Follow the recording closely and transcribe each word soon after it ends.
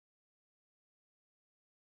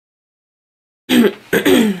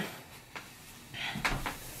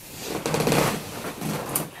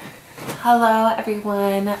Hello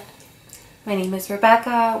everyone, my name is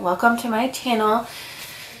Rebecca. Welcome to my channel.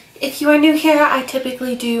 If you are new here, I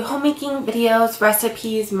typically do homemaking videos,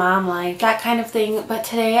 recipes, mom life, that kind of thing, but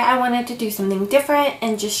today I wanted to do something different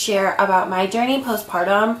and just share about my journey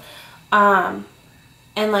postpartum, and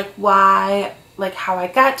why, how I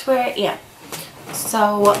got to where I am.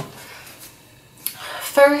 So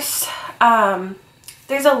first,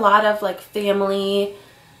 there's a lot of family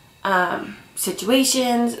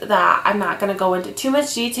situations that I'm not going to go into too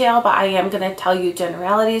much detail, but I am going to tell you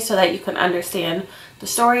generalities so that you can understand the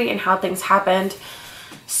story and how things happened.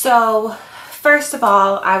 So first of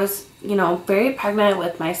all, I was, very pregnant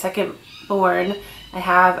with my second born. I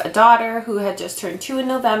have a daughter who had just turned 2 in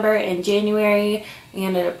November. In January, I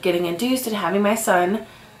ended up getting induced and having my son.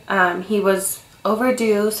 He was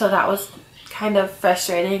overdue, so that was kind of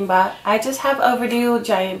frustrating, but I just have overdue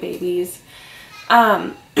giant babies.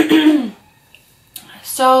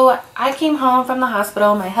 So I came home from the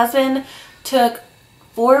hospital. My husband took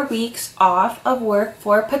 4 weeks off of work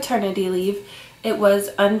for paternity leave. It was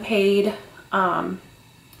unpaid,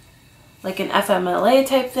 like an FMLA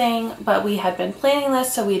type thing, but we had been planning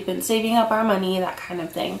this, so we'd been saving up our money, that kind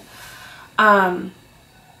of thing.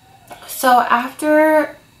 So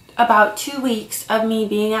after about 2 weeks of me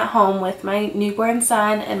being at home with my newborn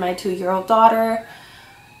son and my 2-year-old daughter,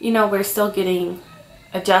 we're still getting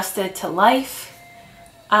adjusted to life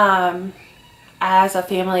as a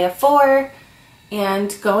family of 4,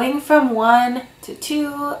 and going from 1 to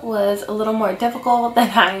 2 was a little more difficult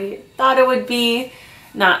than I thought it would be.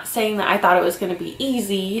 Not saying that I thought it was going to be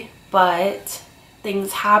easy, but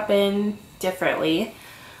things happen differently.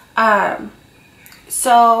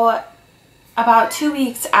 So about 2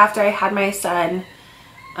 weeks after I had my son,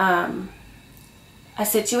 a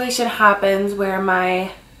situation happens where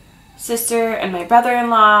my sister and my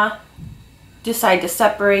brother-in-law decide to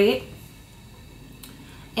separate,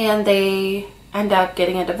 and they end up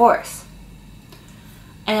getting a divorce.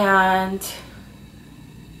 And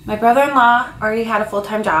my brother-in-law already had a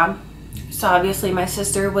full-time job, so obviously my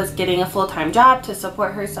sister was getting a full-time job to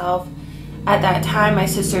support herself. At that time, my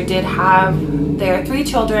sister did have their 3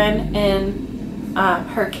 children in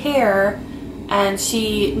her care, and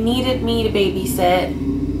she needed me to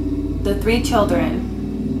babysit the 3 children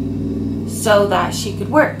so that she could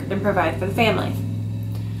work and provide for the family.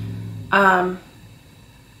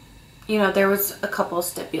 There was a couple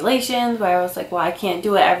stipulations where I was like, well, I can't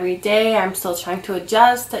do it every day. I'm still trying to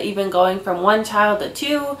adjust to even going from 1 child to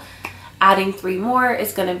 2. Adding 3 more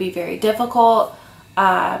is going to be very difficult.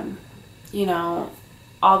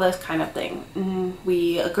 All this kind of thing. And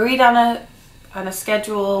we agreed on a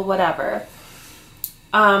schedule, whatever.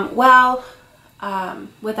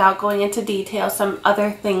 Without going into detail, some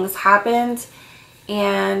other things happened,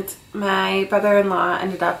 and my brother-in-law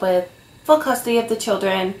ended up with full custody of the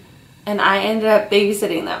children, and I ended up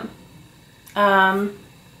babysitting them.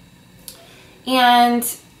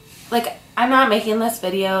 I'm not making this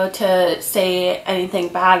video to say anything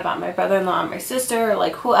bad about my brother-in-law and my sister, or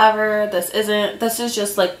whoever. This is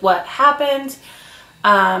just what happened.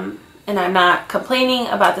 And I'm not complaining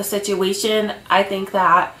about the situation. I think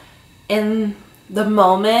that in the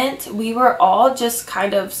moment, we were all just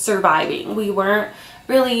kind of surviving. We weren't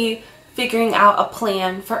really figuring out a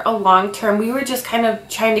plan for a long term. We were just kind of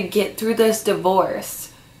trying to get through this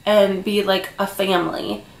divorce and be a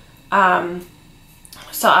family.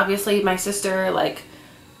 So obviously my sister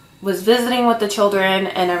was visiting with the children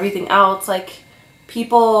and everything else.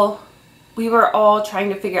 We were all trying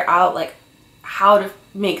to figure out how to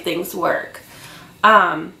make things work.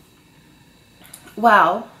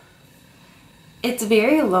 It's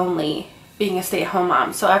very lonely being a stay-at-home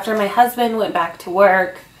mom. So after my husband went back to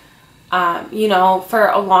work, for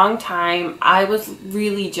a long time, I was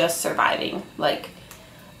really just surviving. My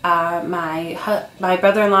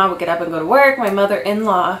brother-in-law would get up and go to work. My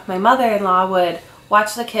mother-in-law would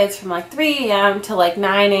watch the kids from 3 a.m. to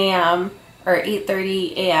 9 a.m. or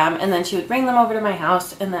 8:30 a.m. and then she would bring them over to my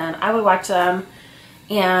house, and then I would watch them.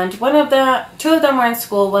 And 2 of them were in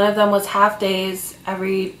school. One of them was half days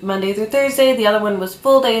every Monday through Thursday. The other one was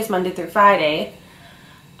full days Monday through Friday.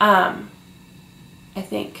 I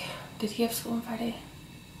think, did he have school on Friday?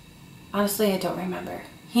 Honestly, I don't remember.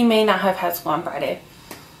 He may not have had school on Friday.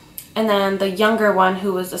 And then the younger one,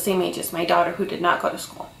 who was the same age as my daughter, who did not go to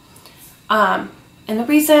school. And the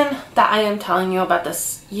reason that I am telling you about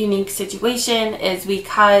this unique situation is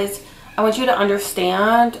because I want you to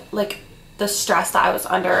understand the stress that I was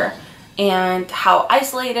under and how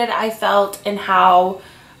isolated I felt, and how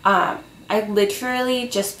I literally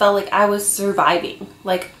just felt like I was surviving.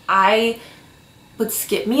 Like I would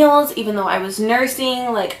skip meals even though I was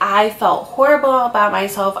nursing. Like I felt horrible about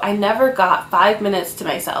myself. I never got 5 minutes to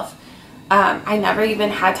myself. I never even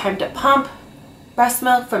had time to pump breast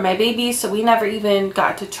milk for my baby, so we never even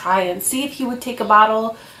got to try and see if he would take a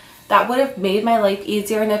bottle. That would have made my life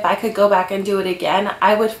easier, and if I could go back and do it again,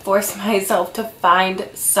 I would force myself to find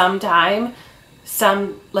some time,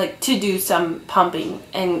 to do some pumping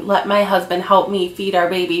and let my husband help me feed our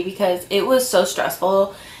baby, because it was so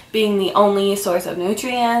stressful being the only source of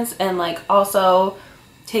nutrients and like also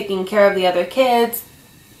taking care of the other kids.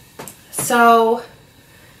 So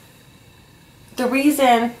the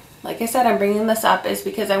reason, like I said, I'm bringing this up is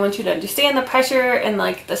because I want you to understand the pressure and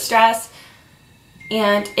like the stress.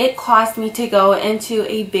 And it caused me to go into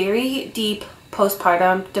a very deep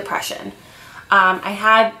postpartum depression. I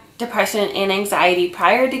had depression and anxiety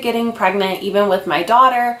prior to getting pregnant, even with my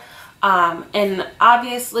daughter. And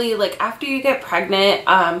obviously, like after you get pregnant,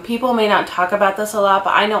 people may not talk about this a lot,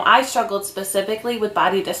 but I know I struggled specifically with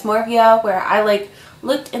body dysmorphia, where I like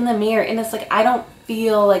looked in the mirror and it's like, I don't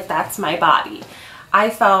feel like that's my body. I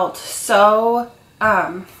felt so,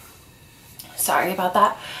 sorry about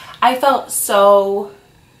that. I felt so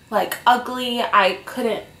like ugly. I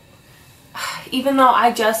couldn't, even though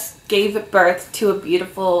I just gave birth to a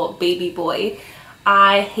beautiful baby boy,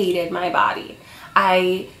 I hated my body.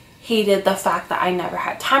 I hated the fact that I never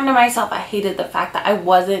had time to myself. I hated the fact that I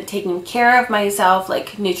wasn't taking care of myself,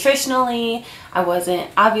 like nutritionally.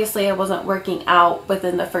 Obviously I wasn't working out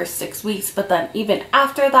within the first 6 weeks, but then even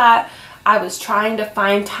after that, I was trying to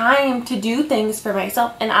find time to do things for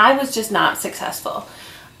myself, and I was just not successful.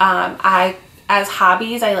 As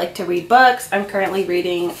hobbies, I like to read books. I'm currently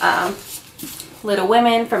reading Little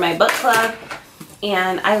Women for my book club,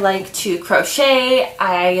 and I like to crochet.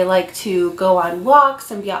 I like to go on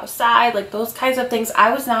walks and be outside, like those kinds of things.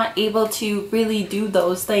 I was not able to really do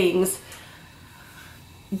those things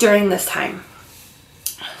during this time.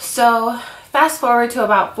 So fast forward to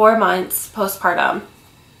about 4 months postpartum,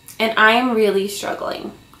 and I am really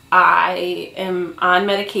struggling. I am on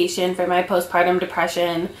medication for my postpartum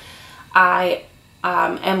depression. I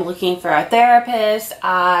am looking for a therapist.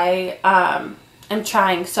 I am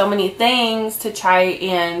trying so many things to try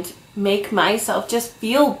and make myself just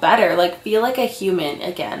feel better, like feel like a human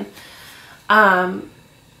again.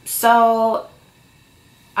 So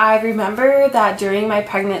I remember that during my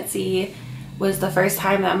pregnancy was the first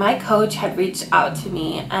time that my coach had reached out to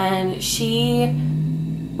me, and she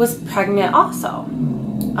was pregnant also.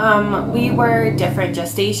 We were different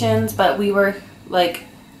gestations, but we were like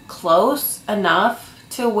close enough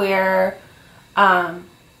to where,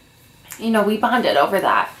 we bonded over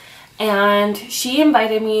that. And she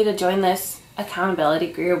invited me to join this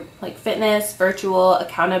accountability group, like fitness, virtual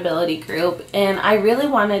accountability group. And I really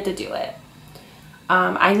wanted to do it.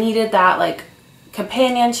 I needed that like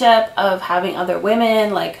companionship of having other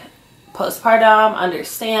women like postpartum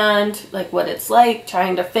understand like what it's like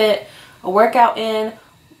trying to fit a workout in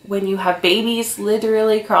when you have babies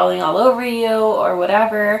literally crawling all over you or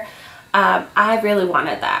whatever. I really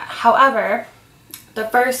wanted that. However, the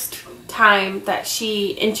first time that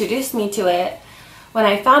she introduced me to it, when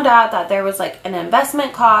I found out that there was like an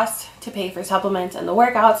investment cost to pay for supplements and the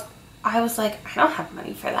workouts, I was like, I don't have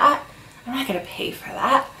money for that. I'm not gonna pay for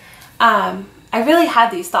that. I really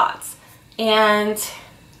had these thoughts. And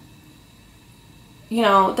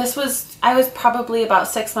I was probably about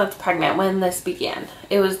 6 months pregnant when this began.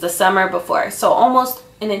 It was the summer before. So almost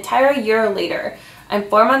an entire year later, I'm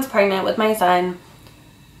 4 months pregnant with my son.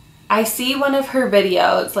 I see one of her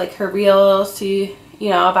videos, like her reels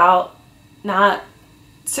about not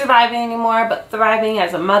surviving anymore, but thriving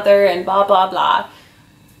as a mother and blah, blah, blah.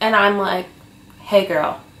 And I'm like, hey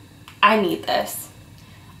girl, I need this.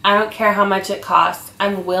 I don't care how much it costs.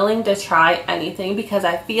 I'm willing to try anything because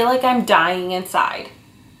I feel like I'm dying inside.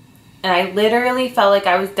 And I literally felt like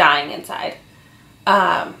I was dying inside.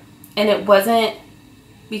 And it wasn't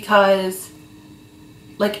because,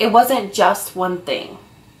 it wasn't just one thing.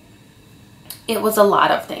 It was a lot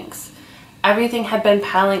of things. Everything had been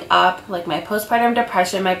piling up, like my postpartum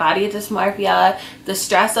depression, my body dysmorphia, the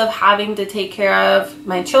stress of having to take care of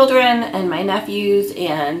my children and my nephews,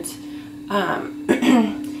 and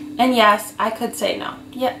and yes, I could say no.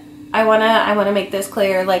 Yeah, I wanna make this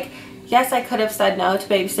clear. Like, yes, I could have said no to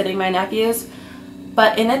babysitting my nephews,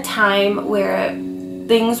 but in a time where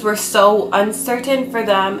things were so uncertain for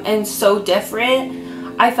them and so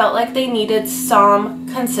different, I felt like they needed some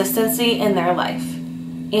consistency in their life.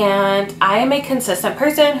 And I am a consistent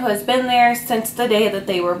person who has been there since the day that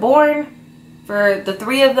they were born For the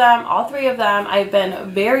three of them, all three of them, I've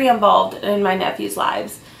been very involved in my nephews'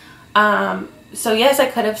 lives. So yes, I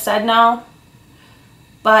could have said no,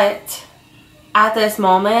 but at this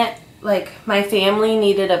moment, like, my family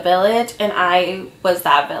needed a village, and I was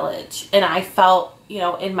that village. And I felt, you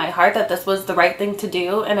know, in my heart that this was the right thing to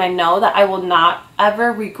do. And I know that I will not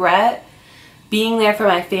ever regret being there for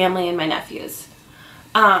my family and my nephews.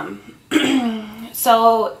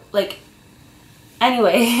 So, like,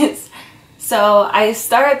 anyways, so I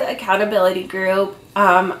started the accountability group.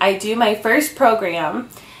 I do my first program,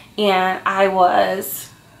 and I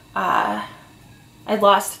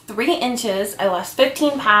lost 3 inches, I lost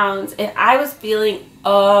 15 pounds, and I was feeling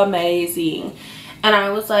amazing. And I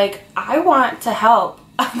was like, I want to help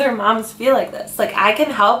other moms feel like this. Like, I can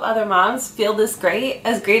help other moms feel this great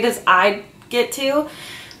as I get to,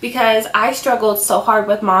 because I struggled so hard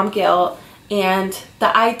with mom guilt, and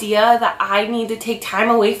the idea that I need to take time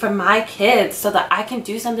away from my kids so that I can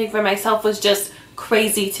do something for myself was just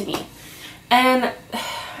crazy to me. And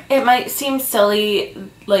it might seem silly,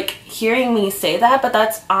 like, hearing me say that, but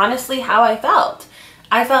that's honestly how I felt.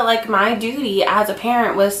 I felt like my duty as a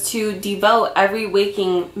parent was to devote every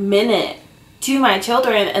waking minute to my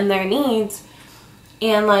children and their needs.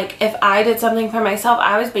 And, like, if I did something for myself,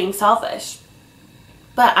 I was being selfish.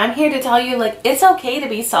 But I'm here to tell you, like, it's okay to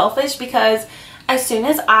be selfish, because as soon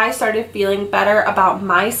as I started feeling better about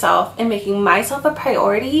myself and making myself a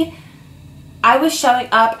priority, I was showing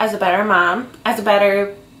up as a better mom, as a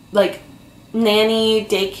better, like, nanny,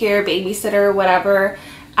 daycare, babysitter, whatever,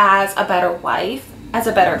 as a better wife, as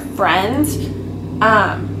a better friend.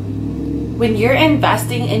 When you're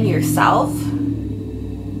investing in yourself,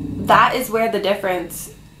 that is where the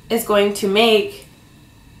difference is going to make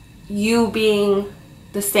you being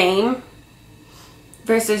the same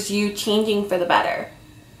versus you changing for the better.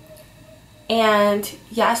 And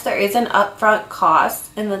yes, there is an upfront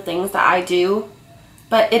cost in the things that I do,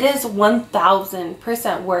 but it is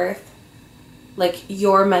 1000% worth, like,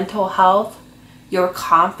 your mental health, your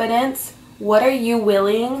confidence. What are you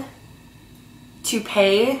willing to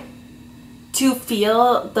pay to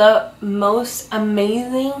feel the most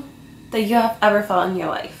amazing that you have ever felt in your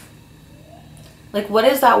life? Like, what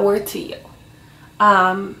is that worth to you?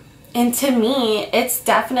 And to me, it's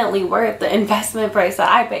definitely worth the investment price that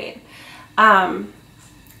I paid. And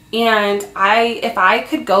if I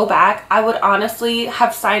could go back, I would honestly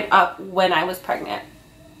have signed up when I was pregnant.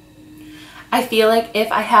 I feel like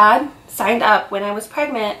if I had signed up when I was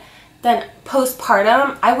pregnant, then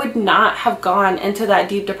postpartum, I would not have gone into that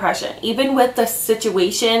deep depression. Even with the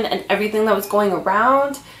situation and everything that was going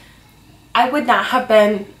around, I would not have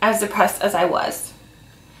been as depressed as I was.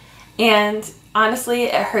 And honestly,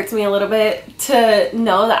 it hurts me a little bit to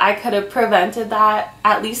know that I could have prevented that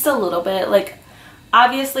at least a little bit. Like,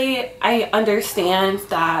 obviously, I understand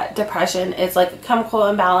that depression is like a chemical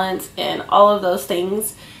imbalance and all of those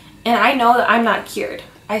things. And I know that I'm not cured.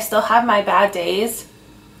 I still have my bad days.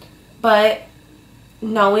 But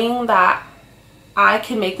knowing that I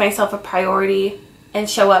can make myself a priority and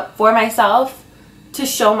show up for myself to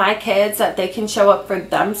show my kids that they can show up for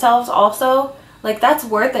themselves also, like, that's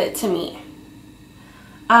worth it to me.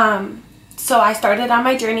 So I started on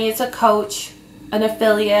my journey as a coach, an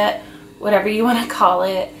affiliate, whatever you want to call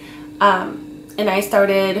it. And I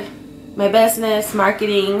started my business,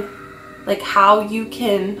 marketing, like how you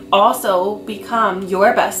can also become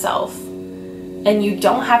your best self. And you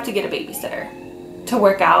don't have to get a babysitter to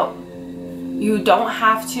work out. You don't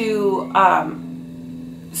have to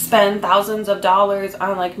spend thousands of dollars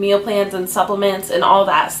on like meal plans and supplements and all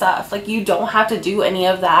that stuff. Like, you don't have to do any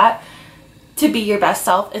of that to be your best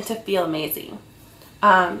self and to feel amazing.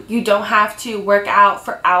 You don't have to work out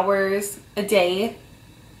for hours a day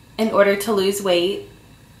in order to lose weight.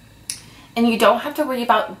 And you don't have to worry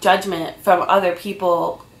about judgment from other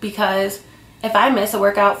people, because if I miss a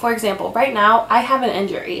workout, for example, right now I have an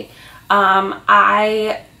injury.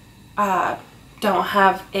 I don't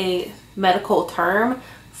have a medical term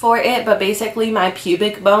for it, but basically my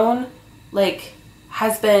pubic bone like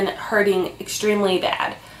has been hurting extremely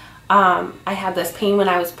bad. I had this pain when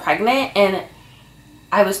I was pregnant, and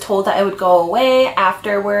I was told that it would go away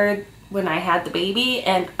afterward when I had the baby,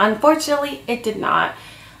 and unfortunately it did not.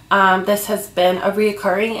 This has been a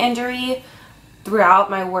reoccurring injury throughout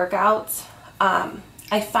my workouts.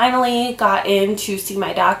 I finally got in to see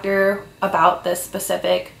my doctor about this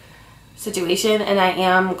specific situation, and I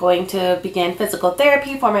am going to begin physical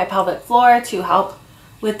therapy for my pelvic floor to help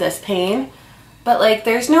with this pain. But like,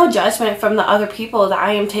 there's no judgment from the other people that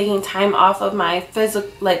I am taking time off of my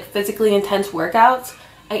physically intense workouts.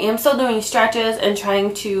 I am still doing stretches and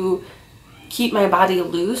trying to keep my body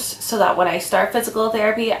loose so that when I start physical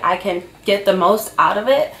therapy, I can get the most out of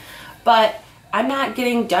it. But I'm not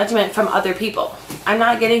getting judgment from other people. I'm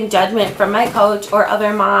not getting judgment from my coach or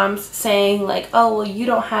other moms saying like, oh, well, you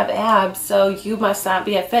don't have abs, so you must not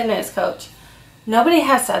be a fitness coach. Nobody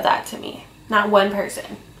has said that to me. Not one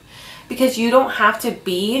person. Because you don't have to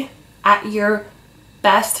be at your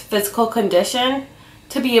best physical condition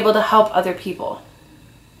to be able to help other people.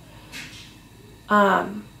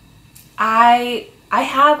 I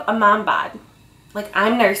have a mom bod. Like,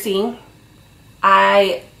 I'm nursing.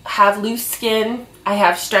 I have loose skin. I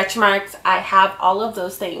have stretch marks. I have all of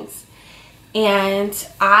those things. And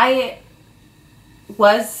I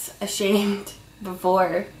was ashamed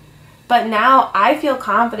before. But now I feel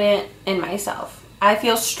confident in myself. I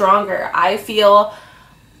feel stronger. I feel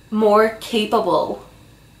more capable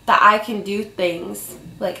that I can do things.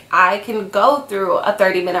 Like, I can go through a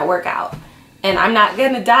 30-minute workout and I'm not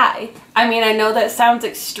gonna die. I mean, I know that sounds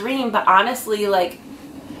extreme, but honestly, like,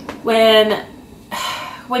 when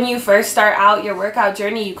you first start out your workout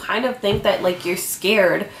journey, you kind of think that like you're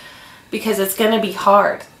scared because it's gonna be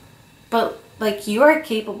hard. But like, you are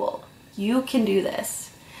capable. You can do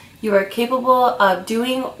this. You are capable of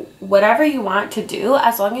doing whatever you want to do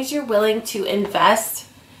as long as you're willing to invest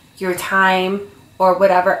your time or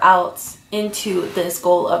whatever else into this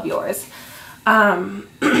goal of yours.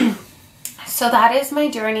 So that is my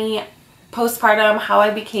journey postpartum, how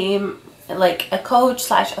I became like a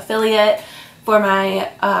coach / affiliate for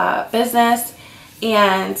my business.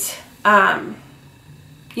 And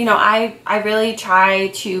you know, I really try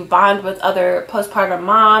to bond with other postpartum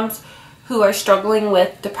moms who are struggling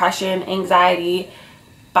with depression, anxiety,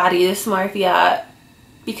 body dysmorphia,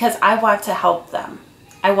 because I want to help them.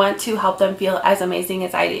 I want to help them feel as amazing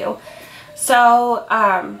as I do. So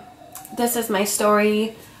this is my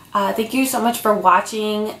story. Thank you so much for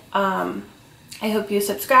watching. I hope you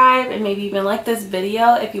subscribe and maybe even like this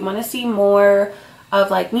video if you want to see more of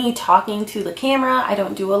like me talking to the camera. I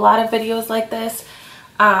don't do a lot of videos like this.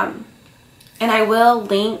 And I will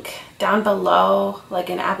link down below like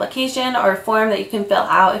an application or a form that you can fill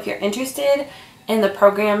out if you're interested in the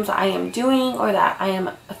programs I am doing or that I am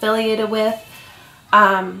affiliated with.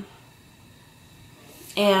 And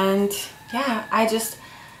yeah,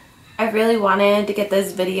 I really wanted to get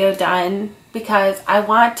this video done because I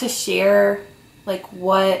want to share like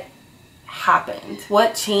what happened,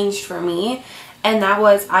 what changed for me. And that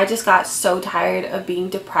was, I just got so tired of being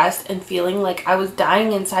depressed and feeling like I was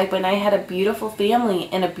dying inside when I had a beautiful family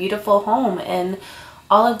and a beautiful home and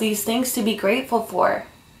all of these things to be grateful for.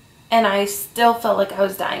 And I still felt like I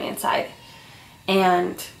was dying inside.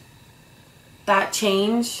 And that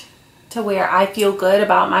change to where I feel good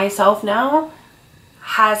about myself now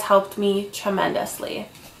has helped me tremendously.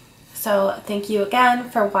 So thank you again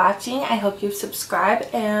for watching. I hope you subscribe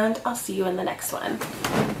and I'll see you in the next one.